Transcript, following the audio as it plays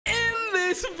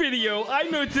this video, I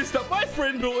noticed that my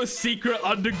friend built a secret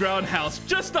underground house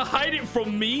just to hide it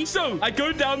from me. So I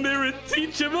go down there and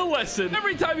teach him a lesson.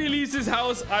 Every time he leaves his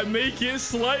house, I make it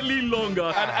slightly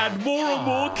longer and add more and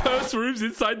more curse rooms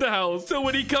inside the house. So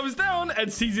when he comes down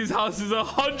and sees his house is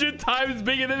 100 times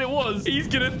bigger than it was, he's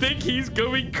gonna think he's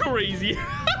going crazy.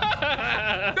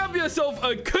 Grab yourself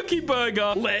a cookie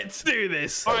burger. Let's do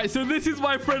this. All right, so this is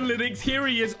my friend Linux. Here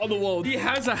he is on the wall. He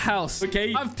has a house,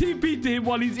 okay? I've TP'd to him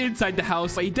while he's inside the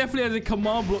house, but he definitely has a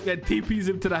command block that TPs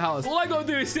him to the house. All I gotta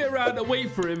do is sit around and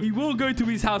wait for him. He will go to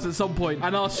his house at some point,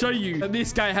 and I'll show you that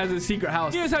this guy has a secret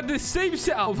house. He has had this same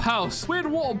setup of house, weird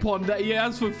water pond that he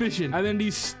has for fishing, and then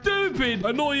these stupid,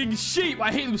 annoying sheep.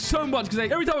 I hate them so much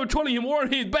because every time I'm trolling him, or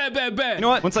he's bear. You know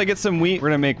what? Once I get some wheat, we're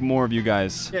gonna make more of you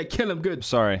guys. Yeah, kill him. Good.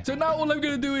 Sorry. So now all I'm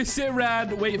gonna do is sit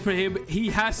around, wait for him. He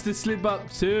has to slip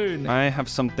up soon. I have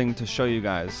something to show you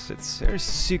guys. It's very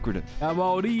secretive. Come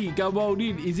on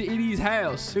in. Is it in his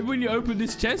house? Maybe when you open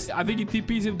this chest, I think it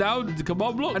TPs him down. It's a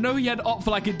command block. I know he had op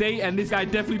for like a day, and this guy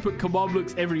definitely put command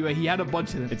blocks everywhere. He had a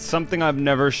bunch of them. It's something I've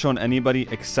never shown anybody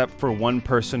except for one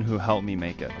person who helped me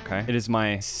make it, okay? It is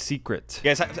my secret. You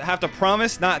guys have to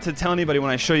promise not to tell anybody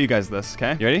when I show you guys this,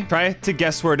 okay? You ready? Try to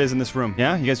guess where it is in this room.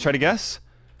 Yeah? You guys try to guess?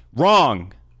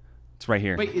 Wrong. It's right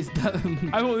here. Wait, is that...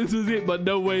 I thought this was it, but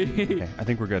no way. Okay, I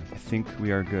think we're good. I think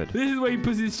we are good. This is where he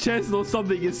puts his chest or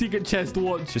something. A secret chest.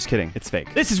 Watch. Just kidding. It's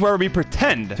fake. This is where we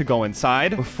pretend to go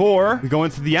inside before we go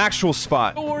into the actual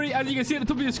spot. Don't worry. As you can see at the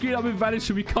top of your screen, I'm in vanish,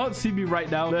 so we can't see me right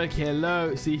now. Look,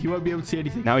 hello. See, he won't be able to see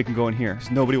anything. Now we can go in here,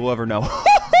 so nobody will ever know.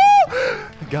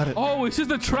 I got it. Oh, it's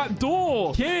just a trap door.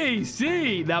 Okay,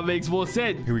 see. That makes more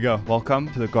sense. Here we go.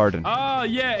 Welcome to the garden. Ah,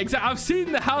 yeah, exactly. I've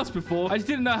seen the house before. I just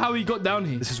didn't know how he got down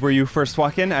here. This is where you first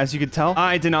walk in. As you can tell,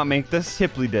 I did not make this.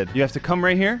 Hipley did. You have to come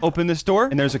right here, open this door,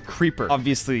 and there's a creeper.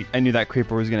 Obviously, I knew that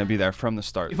creeper was going to be there from the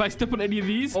start. If I step on any of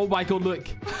these, oh my god, look.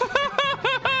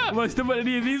 Am I step on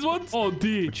any of these ones? Oh,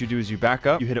 dude. What you do is you back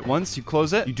up. You hit it once. You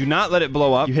close it. You do not let it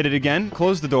blow up. You hit it again.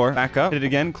 Close the door. Back up. Hit it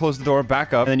again. Close the door.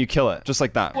 Back up. And then you kill it. Just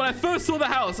like that. When I first saw the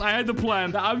house, I had the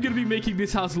plan that I'm going to be making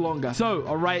this house longer. So,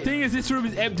 all right. Thing is, this room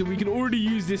is empty. We can already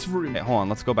use this room. Hey, hold on.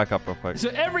 Let's go back up real quick.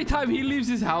 So, every time he leaves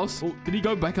his house... Oh, did he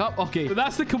go back up? Okay. So,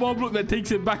 that's the command block that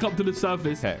takes him back up to the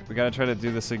surface. Okay. We got to try to do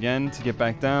this again to get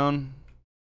back down.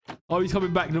 Oh, he's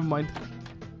coming back. Never mind.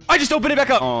 I just opened it back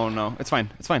up. Oh, no. It's fine.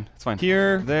 It's fine. It's fine.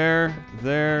 Here, there.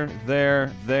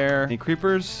 Any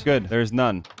creepers? Good. There's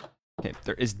none. Okay,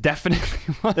 there is definitely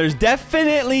one. There's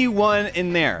definitely one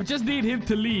in there. We just need him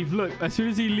to leave. Look, as soon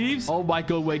as he leaves, oh my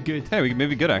god, we're good. Hey, we may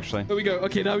be good, actually. Here we go.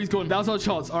 Okay, now he's gone. That was our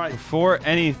chance. All right. Before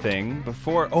anything,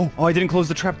 oh, I didn't close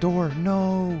the trap door.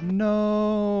 No.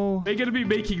 We're going to be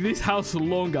making this house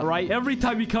longer, right? Every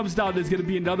time he comes down, there's going to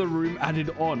be another room added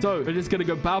on. So, we're just going to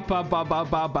go bow.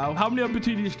 How many are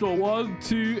between each door? 1,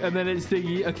 2, and then it's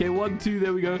thingy. Okay, 1, 2,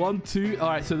 there we go. 1, 2. All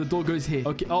right, so the door goes here.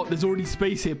 Okay, oh, there's already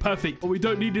space here. Perfect. Oh, we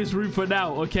don't need this room for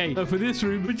now. Okay, so for this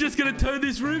room, we're just going to turn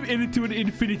this room into an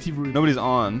infinity room. Nobody's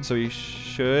on, so you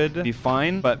should be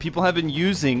fine. But people have been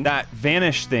using that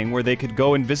vanish thing where they could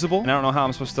go invisible. And I don't know how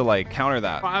I'm supposed to, like, counter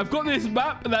that. All right, I've got this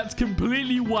map that's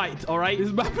completely white, all right?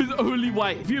 This map is only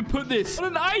white. If you put this on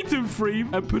an item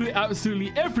frame and put it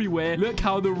absolutely everywhere, look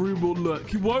how the room will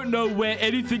look. You won't know where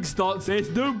anything starts. There's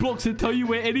no blocks to tell you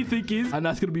where anything is, and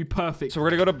that's going to be perfect. So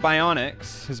we're going to go to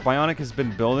Bionics. His Bionic has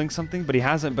been building something, but he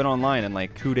hasn't been online in,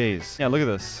 like, 2 days. Yeah, look at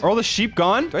this. Are all the sheep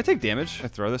gone? Do I take damage? Should I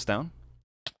throw this down?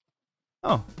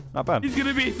 Oh, not bad. He's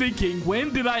gonna be thinking,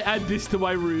 when did I add this to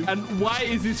my room? And why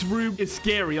is this room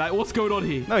scary? Like, what's going on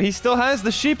here? No, he still has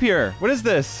the sheep here. What is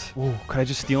this? Oh, could I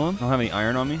just steal him? I don't have any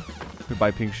iron on me. Could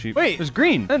buy pink sheep. Wait, there's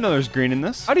green. I didn't know there's green in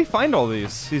this. How do you find all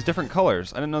these different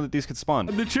colors? I didn't know that these could spawn.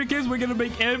 And the trick is we're gonna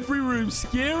make every room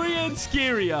scarier and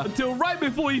scarier until right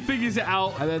before he figures it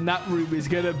out. And then that room is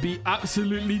gonna be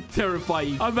absolutely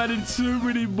terrifying. I've added so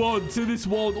many mods to this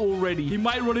world already. He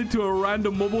might run into a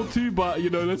random mob or two, but you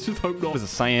know, let's just hope not. This is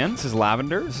cyan. This is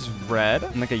lavender. This is red.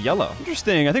 And like a yellow.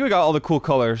 Interesting. I think we got all the cool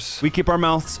colors. We keep our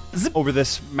mouths zip over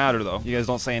this matter though. You guys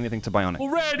don't say anything to Bionic.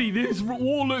 Already, this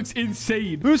wall looks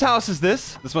insane. Whose house is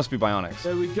this? This must be Bionics.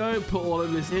 There we go. Put all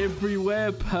of this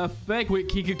everywhere. Perfect.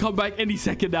 Wait, he can come back any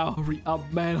second now. Hurry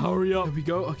up, man. Hurry up. There we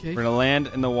go. Okay. We're gonna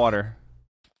land in the water.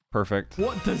 Perfect.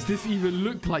 What does this even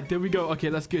look like? There we go. Okay,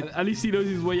 that's good. At least he knows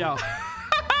his way out.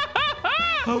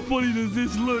 How funny does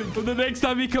this look? But the next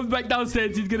time he comes back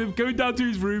downstairs, he's gonna go down to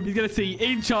his room. He's gonna see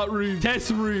enchant room, test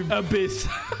room, abyss.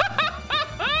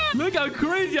 Look how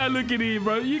crazy I look in here,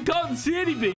 bro. You can't see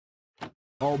anything.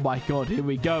 Oh my god, here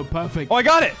we go. Perfect. Oh, I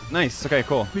got it. Nice. Okay,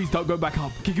 cool. Please don't go back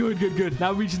up. Okay, good.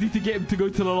 Now we just need to get him to go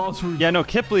to the last room. Yeah, no,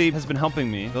 Kipley has been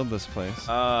helping me build this place.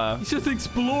 He's just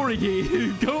exploring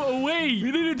here. Go away.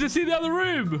 We need him to see the other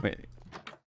room.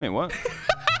 Wait, what?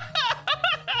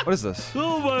 What is this?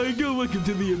 Oh my god, welcome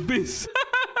to the abyss.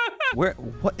 What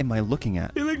am I looking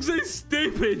at? It looks so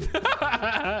stupid.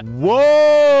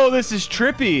 Whoa, this is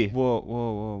trippy.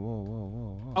 Whoa.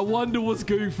 I wonder what's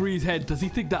going through his head. Does he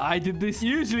think that I did this?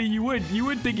 Usually you would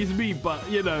think it's me,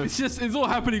 but you know, it's all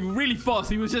happening really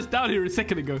fast. He was just down here a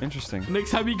second ago. Interesting.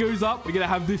 Next time he goes up, we're gonna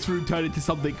have this room turn into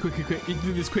something. Quick. You can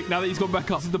do this quick now that he's gone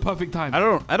back up. This is the perfect time.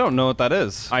 I don't know what that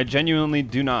is. I genuinely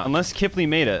do not. Unless Kipley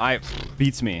made it.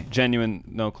 Beats me. Genuine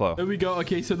no clue. There we go.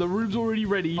 Okay, so the room's already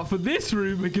ready. But for this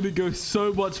room, we're gonna go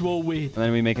so much more weird. And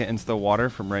then we make it into the water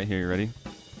from right here. You ready?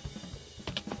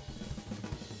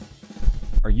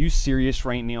 Are you serious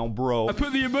right now, bro? I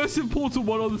put the immersive portal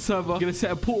one on the server. I'm gonna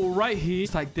set a portal right here,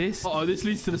 just like this. Uh-oh, this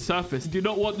leads to the surface. Do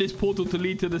not want this portal to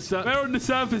lead to the surface. Where on the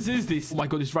surface is this? Oh my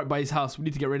god, it's right by his house. We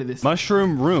need to get rid of this.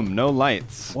 Mushroom room, no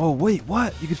lights. Whoa, wait,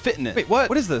 what? You could fit in it. Wait, what?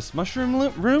 What is this? Mushroom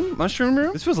room? Mushroom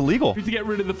room? This feels illegal. We need to get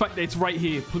rid of the fact that it's right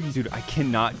here, please. Dude, I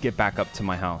cannot get back up to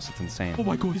my house. It's insane. Oh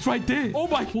my god, it's right there. Oh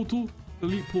my portal.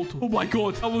 Elite portal. Oh my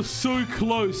god, that was so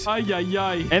close.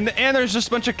 Ay. And there's just a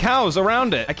bunch of cows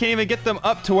around it. I can't even get them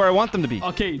up to where I want them to be.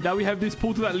 Okay, now we have this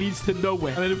portal that leads to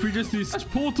nowhere. And then if we just do slash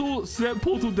portal, set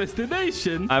portal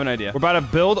destination. I have an idea. We're about to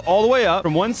build all the way up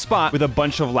from one spot with a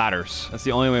bunch of ladders. That's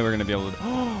the only way we're going to be able to.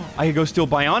 I could go steal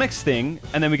Bionic's thing,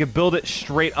 and then we could build it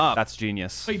straight up. That's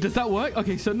genius. Wait, does that work?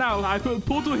 Okay, so now I put a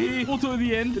portal here, portal at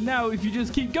the end. And now if you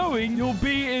just keep going, you'll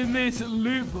be in this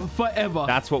loop forever.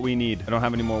 That's what we need. I don't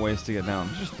have any more ways to get down.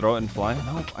 Just throw it and fly.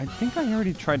 No, I think I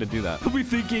already tried to do that. I'll be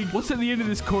thinking, what's at the end of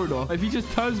this corridor? If he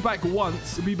just turns back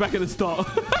once, he'll be back at the start.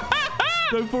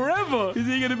 So forever is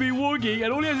he going to be walking,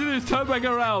 and all he has to do is turn back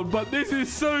around. But this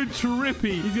is so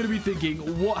trippy. He's going to be thinking,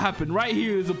 what happened? Right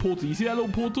here is a portal. You see that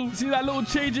little portal? You see that little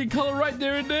change in color right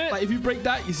there and there? Like if you break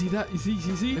that, you see that? You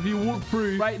see? If you walk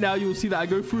through right now, you'll see that I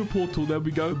go through a portal. There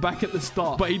we go. Back at the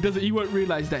start. But he won't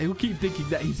realize that. He'll keep thinking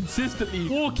that he's consistently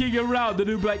walking around, and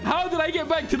he'll be like, how did I get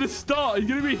back to the start? He's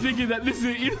going to be thinking that this is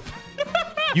it.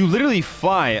 You literally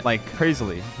fly like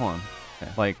crazily. Hold on.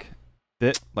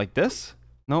 Okay. Like this?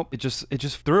 Nope, it just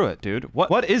threw it, dude.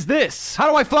 What is this? How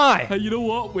do I fly? Hey, you know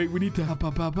what? Wait, we need to up.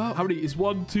 How many? It's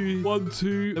 1, 2, 1,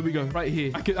 2. There we go. Right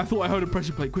here. I thought I heard a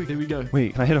pressure plate. Quick, there we go.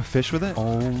 Wait, can I hit a fish with it?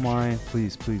 Oh my,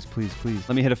 please. Let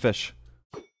me hit a fish.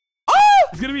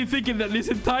 He's gonna be thinking that this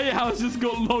entire house just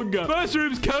got longer. First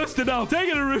room's cursed enough.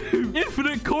 Second room,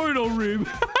 infinite corridor room.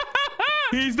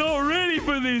 He's not ready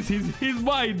for this. His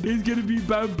mind is going to be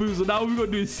bamboozled. Now all we've got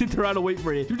to do is sit around and wait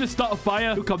for it. You just start a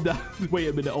fire. He'll come down. Wait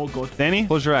a minute. Oh, God. Danny,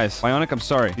 close your eyes. Bionic, I'm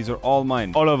sorry. These are all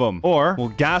mine. All of them. Or we'll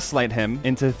gaslight him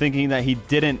into thinking that he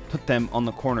didn't put them on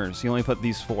the corners. He only put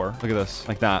these 4. Look at this.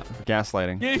 Like that.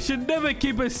 Gaslighting. You should never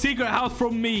keep a secret house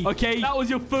from me, okay? That was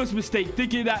your first mistake,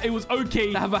 thinking that it was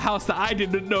okay to have a house that I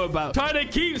didn't know about. Trying to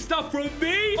keep stuff from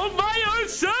me on my own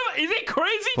server? Is it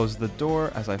crazy? Close the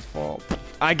door as I fall.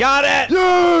 I got it!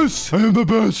 Yes! I am the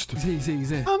best! He's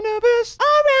here. I'm the best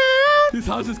around! This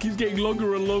house just keeps getting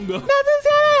longer and longer. Nothing's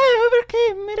ever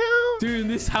keep me down. Dude,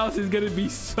 this house is gonna be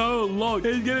so long.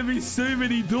 There's gonna be so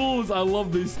many doors. I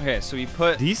love this. Okay, so we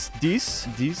put these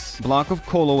block of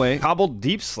coal away. Cobbled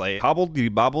deep slate. Cobbled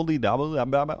bobbledy double.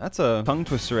 That's a tongue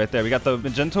twister right there. We got the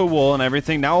magenta wool and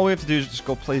everything. Now all we have to do is just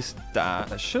go place that.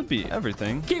 That should be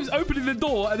everything. He keeps opening the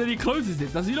door and then he closes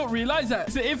it. Does he not realize that?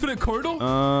 It's an infinite corridor?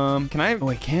 Can I? Oh,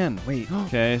 I can. Wait.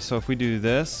 Okay, so if we do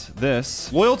this.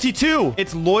 Loyalty 2.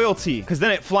 It's loyalty. Because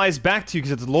then it flies back to you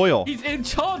because it's loyal. He's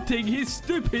enchanting his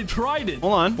stupid trident.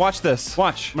 Hold on. Watch this.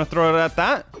 Watch. I'm going to throw it at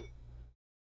that.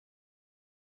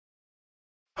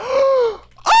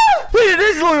 Wait, it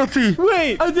is loyalty.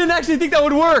 Wait, I didn't actually think that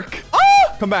would work.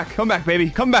 Come back, baby.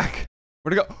 Come back.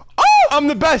 Where'd it go? I'm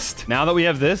the best. Now that we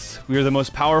have this, we are the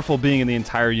most powerful being in the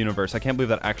entire universe. I can't believe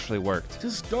that actually worked.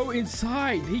 Just go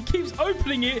inside. He keeps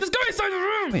opening it. Just go inside the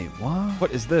room. Wait, what?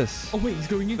 What is this? Oh, wait, he's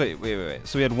going in. Wait.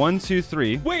 So we had 1, 2,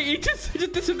 3. Wait, he just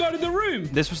disregarded the room.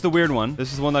 This was the weird one.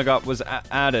 This is the one that was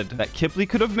added that Kipley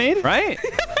could have made, right?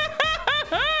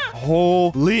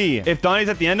 Holy. If Donnie's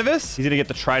at the end of this, he's going to get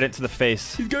the trident to the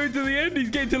face. He's going to the end. He's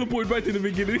getting teleported back to the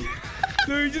beginning.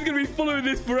 So he's just going to be following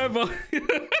this forever.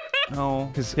 No,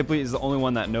 because Kipley is the only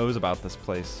one that knows about this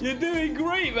place. You're doing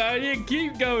great, man. You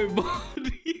keep going,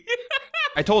 bud.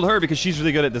 I told her because she's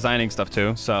really good at designing stuff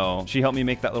too. So she helped me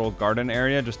make that little garden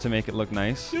area just to make it look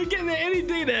nice. You're getting any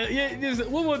data. Yeah, just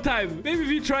one more time. Maybe if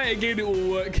you try it again, it will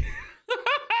work.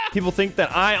 People think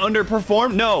that I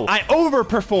underperform. No, I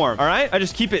overperform. All right. I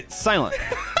just keep it silent.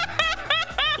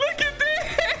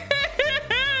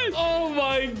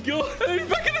 God. He's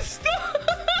back in the start.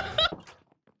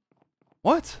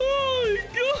 What? Oh,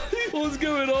 my God. What's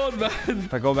going on, man?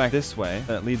 If I go back this way,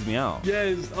 then it leads me out.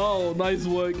 Yes. Oh, nice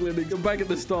work, Linux. I'm back at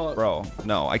the start. Bro,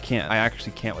 no, I can't. I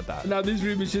actually can't with that. Now this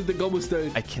room is just the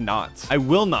cobblestone. I cannot. I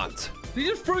will not. Did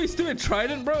you just throw his stupid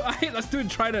trident, bro? I hate that stupid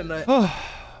trident.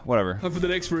 Whatever. Time for the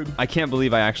next room. I can't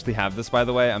believe I actually have this, by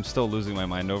the way. I'm still losing my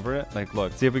mind over it. Like,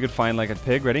 look. See if we could find, like, a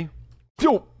pig. Ready?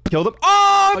 Yo! Killed him.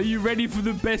 Oh! Are you ready for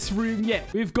the best room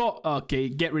yet? We've got... Okay,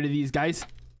 get rid of these guys.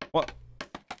 What?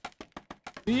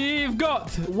 We've got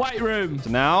white room.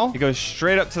 So now, it goes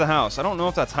straight up to the house. I don't know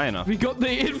if that's high enough. We got the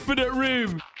infinite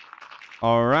room.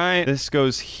 All right. This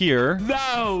goes here.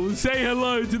 Now, say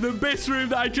hello to the best room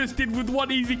that I just did with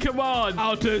one easy command.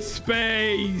 Outer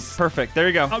space. Perfect. There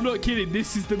you go. I'm not kidding.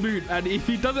 This is the moon. And if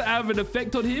he doesn't have an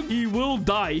effect on him, he will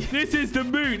die. This is the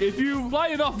moon. If you fly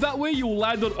it off that way, you'll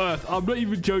land on Earth. I'm not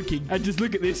even joking. And just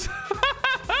look at this.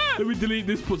 Let me delete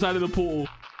this side of the portal.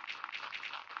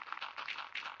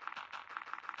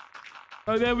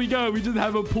 Oh, there we go. We just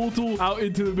have a portal out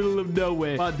into the middle of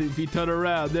nowhere. But if we turn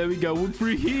around, there we go. We're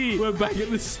through here. We're back at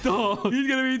the start. He's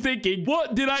going to be thinking,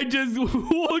 what did I just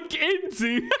walk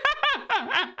into?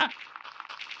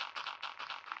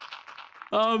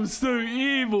 I'm so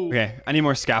evil. Okay, I need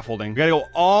more scaffolding. We gotta go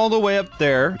all the way up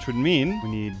there, which would mean we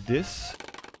need this.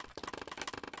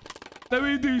 Then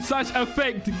we do such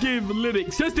effect to give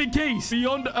Linux, just in case.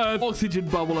 Beyond Earth oxygen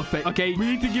bubble effect. Okay, we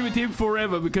need to give it to him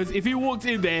forever because if he walks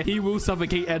in there, he will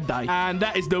suffocate and die. And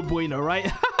that is no bueno, right?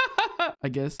 I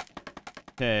guess.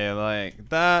 Okay, like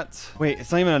that. Wait,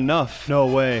 it's not even enough. No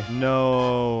way.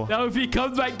 No. Now if he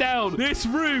comes back down, this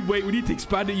room. Wait, we need to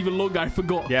expand it even longer. I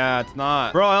forgot. Yeah, it's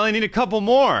not. Bro, I only need a couple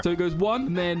more. So it goes 1,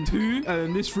 and then 2, and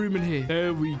then this room in here.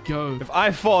 There we go. If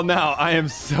I fall now, I am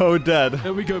so dead.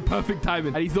 There we go. Perfect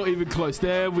timing. And he's not even close.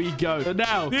 There we go. And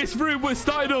now, this room, we're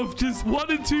starting off just 1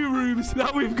 and 2 rooms.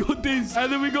 Now we've got this,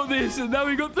 and then we got this, and now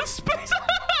we got the space.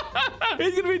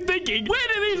 He's gonna be thinking, where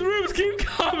do these rooms keep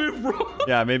coming from?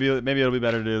 Yeah, maybe it'll be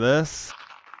better to do this.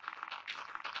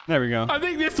 There we go. I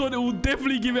think this one, it will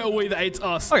definitely give it away that it's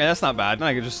us. Okay, that's not bad. Then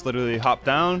I could just literally hop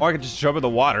down, or I could just jump in the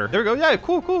water. There we go. Yeah,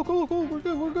 cool. We're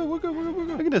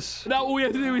good. Look at this. Now all we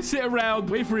have to do is sit around,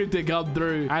 wait for him to come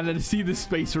through, and then see the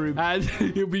space room. And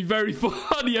it'll be very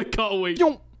funny. I can't wait.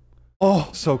 Oh,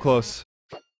 so close.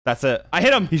 That's it. I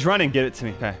hit him. He's running. Give it to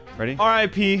me. Okay, ready?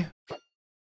 R.I.P.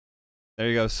 There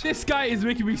he goes. This guy is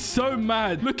making me so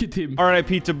mad. Look at him.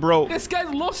 R.I.P. to bro. This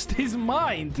guy's lost his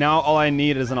mind. Now all I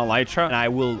need is an elytra, and I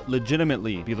will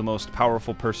legitimately be the most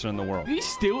powerful person in the world. Did he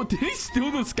steal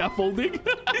the scaffolding?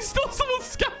 He stole someone's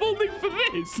scaffolding for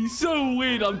this. He's so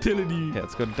weird, I'm telling you. Okay,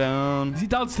 let's go down. Is he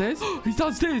downstairs? He's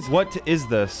downstairs. What is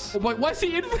this? Oh, why is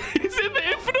he in? He's in the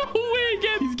infinite hallway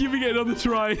again. He's giving it another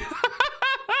try.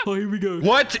 Oh, here we go.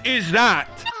 What is that?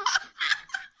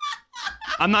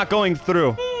 I'm not going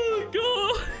through.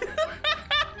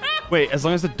 Wait, as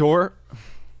long as the door...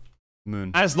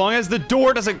 Moon. As long as the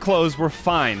door doesn't close, we're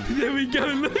fine. There we go,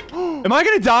 look. Am I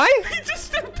gonna die? He just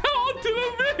stepped out onto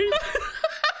the moon.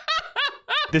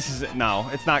 This is... No,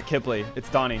 it's not Kipley. It's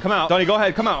Doni. Come out. Doni, go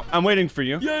ahead. Come out. I'm waiting for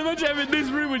you. Yo, imagine having this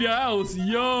room in your house.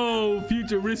 Yo,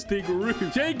 futuristic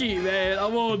room. Shaky, man.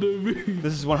 I'm on the moon.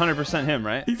 This is 100% him,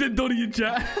 right? He said Doni in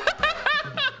chat.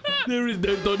 There is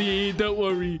no Doni. Don't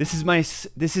worry. This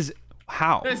is...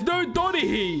 How? There's no Doni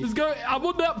here. Let's go. I'm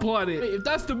on that planet. Wait, if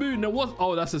that's the moon, then what?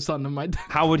 Oh, that's the sun. Never mind.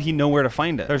 How would he know where to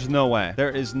find it? There's no way. There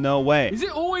is no way. Is it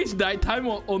always nighttime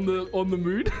on the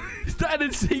moon? Is that an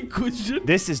insane question?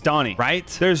 This is Doni, right?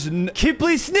 There's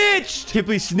Kipley snitched.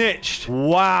 Kipley snitched.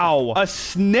 Wow. A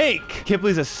snake.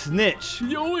 Kipley's a snitch.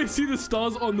 You always see the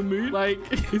stars on the moon. Like,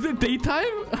 is it daytime?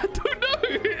 I don't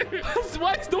know.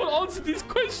 Why is no one answered this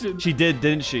question? She did,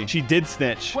 didn't she? She did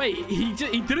snitch. Wait, he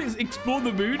didn't explore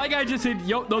the moon? That guy just said,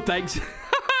 yo, no thanks.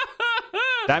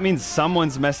 That means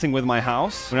someone's messing with my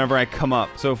house whenever I come up.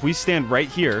 So if we stand right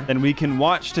here, then we can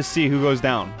watch to see who goes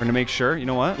down. We're gonna make sure, you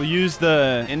know what? We'll use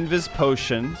the invis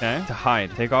potion, okay, to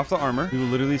hide. Take off the armor. We will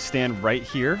literally stand right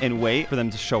here and wait for them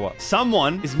to show up.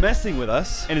 Someone is messing with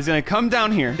us and is gonna come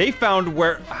down here. They found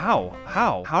where...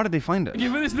 How did they find it? Okay,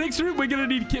 for this next room, we're gonna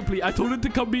need Kipley. I told her to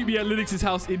come meet me at Linux's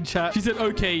house in chat. She said,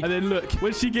 okay. And then look,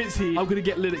 when she gets here, I'm gonna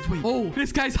get Linux. Wait, oh,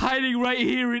 this guy's hiding right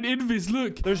here in invis.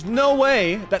 Look. There's no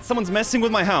way that someone's messing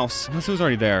with my my house. Unless it was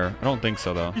already there. I don't think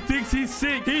so, though. He thinks he's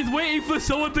sick. He's waiting for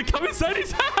someone to come inside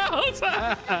his house.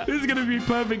 This is going to be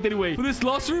perfect anyway. For this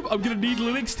last room, I'm going to need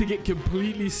Linux to get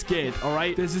completely scared, all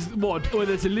right? There's this mod where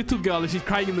there's a little girl and she's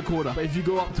crying in the corner. But if you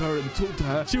go up to her and talk to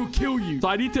her, she'll kill you. So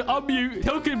I need to unmute,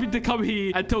 tell Kippy to come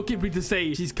here, and tell Kippy to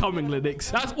say, she's coming,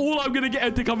 Linux. That's all I'm going to get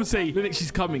her to come and say. Linux,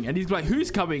 she's coming. And he's like, who's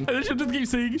coming? And then she'll just keep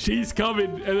saying, she's coming.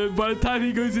 And then by the time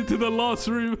he goes into the last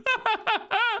room,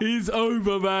 he's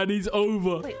over, man. He's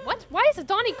over. Wait, what? Why is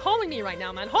Donnie calling me right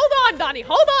now, man? Hold on, Donnie.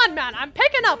 Hold on, man. I'm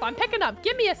picking up.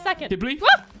 Give me a second. Kipley?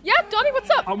 What? Yeah, Donnie, what's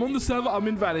up? I'm on the server. I'm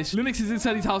in Vanish. Linux is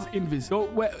inside his house, Invis. Oh,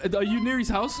 where, are you near his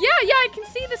house? Yeah, I can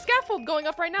see the scaffold going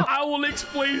up right now. I will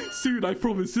explain soon, I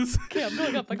promise. Just... Okay, I'm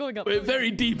going up. We're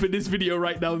very deep in this video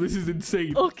right now. This is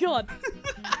insane. Oh, God.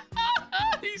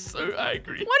 He's so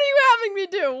angry. What are you having me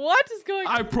do? What is going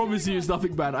on? I promise you it's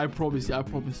nothing bad. I promise you. I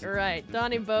promise. Right.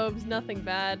 Donnie Bobes, nothing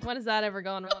bad. When has that ever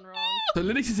gone wrong? So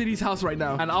Linux is in his house right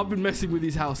now, and I've been messing with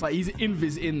his house. Like, he's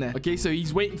invis in there. Okay, so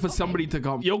he's waiting for somebody to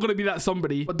come. You're gonna be that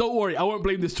somebody. But don't worry, I won't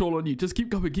blame this troll on you. Just keep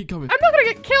coming, keep coming. I'm not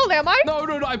gonna get killed, am I?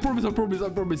 No, I promise.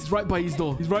 He's right by his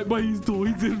door. He's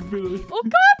in Village. Oh,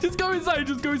 God. Just go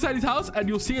inside his house, and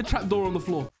you'll see a trapdoor on the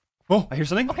floor. Oh, I hear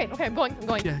something. Okay, I'm going.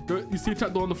 Yeah, go. You see a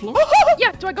trapdoor on the floor?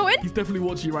 Yeah, do I go in? He's definitely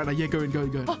watching you right now. Yeah, go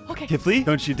in. Oh, okay. Kipley,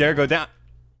 don't you dare go down.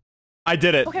 I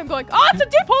did it. Okay, I'm going. Oh, it's a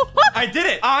deep hole. I did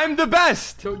it. I'm the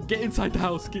best. Get inside the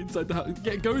house.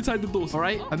 Go inside the doors, all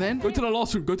right? And then go to the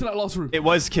last room. It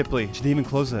was Kipley. She didn't even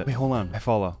close it. Wait, hold on. I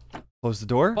follow. Close the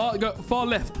door. Far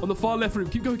left. On the far left room.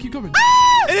 Keep going.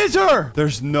 It is her.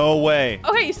 There's no way.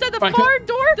 Okay, you said the far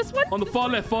door? This one? On the far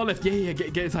left. Yeah.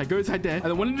 Get inside. Go inside there. And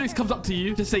then when Linux comes up to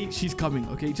you, just say she's coming,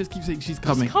 okay? Just keep saying she's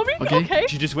coming. She's coming? Okay.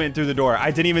 She just went through the door.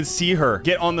 I didn't even see her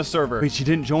get on the server. Wait, she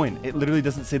didn't join. It literally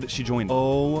doesn't say that she joined.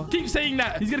 Oh. Keep saying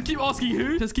that. He's gonna keep asking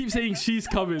who. Just keep saying she's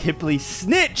coming. Kipley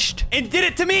snitched and did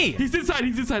it to me. He's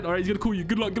inside. All right, he's gonna call you.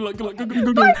 Good luck. Go.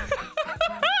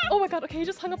 Oh my God. Okay, he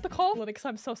just hung up the call. Linux,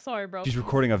 I'm so sorry, bro. She's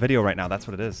recording a video right now. That's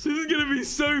what it is. This is gonna be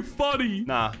so funny.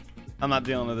 Nah. I'm not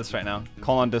dealing with this right now.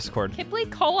 Call on Discord. Kipley,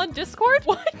 call on Discord?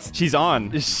 What? She's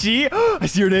on. Is she? I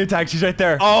see her name tag. She's right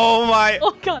there. Oh my.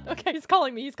 Oh God. Okay, he's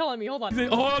calling me. Hold on.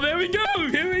 Oh, there we go.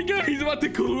 Here we go. He's about to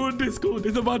call her on Discord.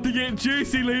 It's about to get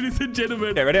juicy, ladies and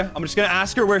gentlemen. Okay, ready? I'm just gonna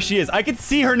ask her where she is. I can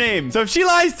see her name. So if she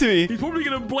lies to me, he's probably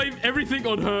gonna blame everything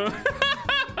on her.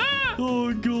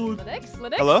 Oh God.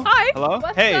 Linux? Hello? Hi. Hello?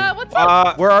 What's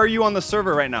up? Where are you on the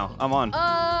server right now? I'm on.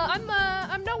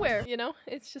 I'm nowhere, you know?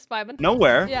 It's just vibing.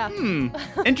 Nowhere? Yeah.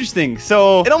 Interesting.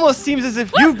 So it almost seems as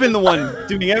if you've been the one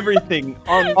doing everything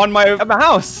on my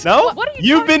house. No? What are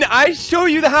you I show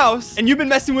you the house and you've been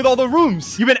messing with all the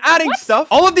rooms. You've been adding stuff.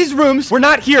 All of these rooms were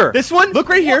not here. This one, look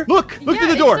right here. Look through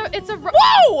the door.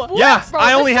 Whoa! Yeah, bro,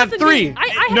 I only had 3.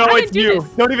 No, I it's you.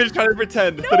 Don't even try to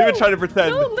pretend. No. Don't even try to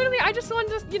pretend. No, literally, I just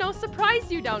wanted to,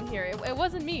 surprise you down here. It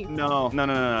wasn't me. No.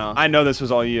 I know this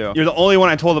was all you. You're the only one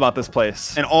I told about this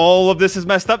place. And all of this is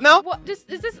messed up now? What? Is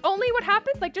this only what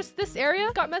happened? Like, just this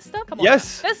area got messed up? Come on.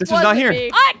 Yes. This was not here.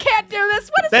 Me. I can't do this.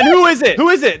 What is then this? Who is it? Who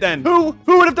is it then? Who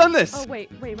would have done this? Oh,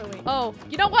 wait. Oh,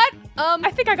 you know what?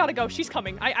 I think I gotta go. She's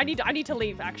coming. I need to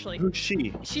leave, actually. Who's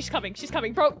she? She's coming.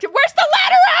 Bro, where's the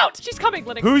ladder out? She's coming,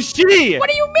 Linux. Who's she? What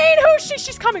do you mean, who's she?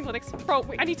 She's coming, Linux. Bro,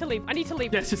 wait, I need to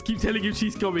leave. Yes, just keep telling him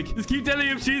she's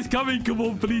coming. Come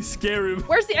on, please scare him.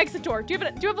 Where's the exit door? Do you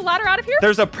have a ladder out of here?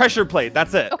 There's a pressure plate.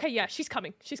 That's it. Okay, yeah, she's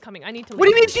coming. I need to leave. What do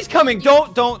you mean she's coming?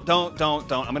 Don't.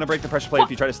 I'm gonna break the pressure plate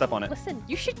if you try to step on it. Listen,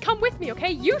 you should come with me,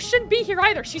 okay? You shouldn't be here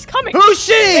either. She's coming. Who's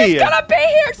she? She's gonna be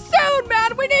here soon,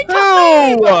 man. We need to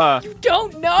leave. You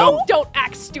don't know? Don't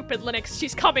act stupid, Linux.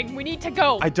 She's coming. We need to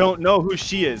go. I don't know who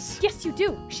she is. Yes, you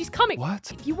do. She's coming.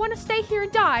 What? If you want to stay here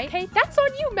and die, okay? That's on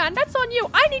you, man. That's on you.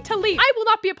 I need to leave. I will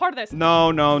not be a part of this.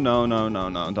 No.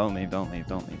 Don't leave.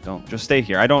 Don't. Just stay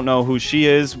here. I don't know who she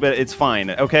is, but it's fine.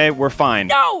 Okay? We're fine.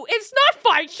 No, it's not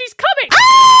fine. She's coming.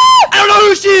 Ah! I don't know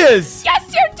who she is.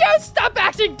 Yes, you do. Stop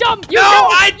acting dumb. You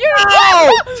don't.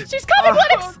 She's coming,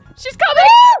 Linux. She's coming.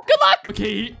 Good luck.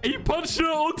 Okay, he punched her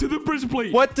onto the pressure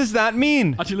plate. What does that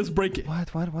mean? Actually, let's break it. What?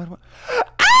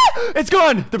 It's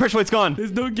gone. The pressure plate's gone.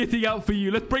 There's no getting out for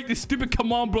you. Let's break this stupid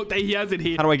command block that he has in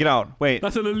here. How do I get out? Wait.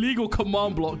 That's an illegal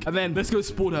command block. And then let's go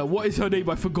spawn her. What is her name?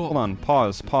 I forgot. Hold on.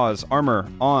 Pause. Armor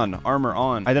on.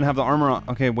 I didn't have the armor on.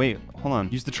 Okay, wait. Hold on.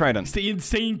 Use the trident. It's the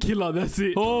insane killer. That's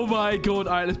it. Oh my God.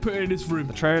 All right, let's put her in this room.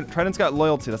 The trident's got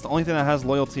loyalty. That's the only thing that has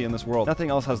loyalty in this world. Nothing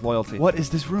else has loyalty. What is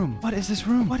this room? What is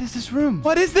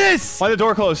this? Why the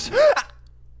door closed?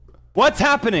 What's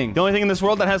happening? The only thing in this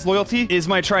world that has loyalty is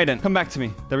my trident. Come back to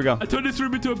me. There we go. I turned this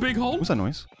room into a big hole. What's that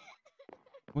noise?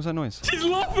 She's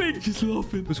laughing.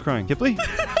 Who's crying? Kipley?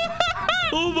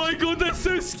 Oh my God, that's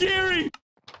so scary.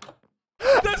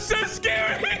 That's so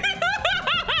scary.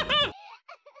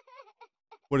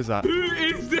 What is that? Who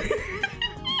is this?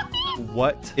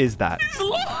 What is that? He's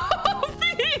laughing.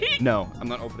 No, I'm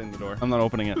not opening the door. I'm not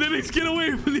opening it. Linux, get away.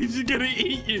 Linux is gonna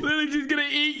eat you. Linux is gonna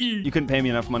eat you. You couldn't pay me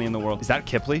enough money in the world. Is that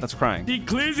Kipley? That's crying. He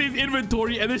clears his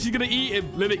inventory and then she's gonna eat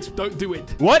him. Linux, don't do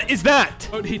it. What is that?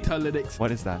 Don't hit her, Linux.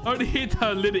 What is that? Don't hit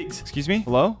her, Linux. Excuse me?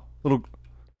 Hello? Little...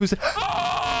 Who's that?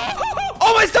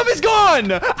 Oh, my stuff is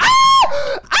gone!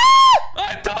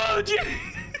 I told you.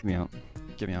 Get me out.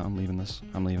 Get me out. I'm leaving this.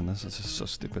 I'm leaving this. This is so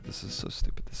stupid. This is so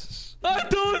stupid. This is... I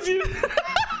told you.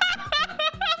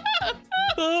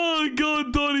 Oh,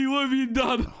 God, Donnie, what have you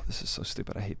done? Oh, this is so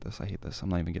stupid. I hate this. I hate this. I'm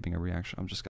not even giving a reaction. I'm just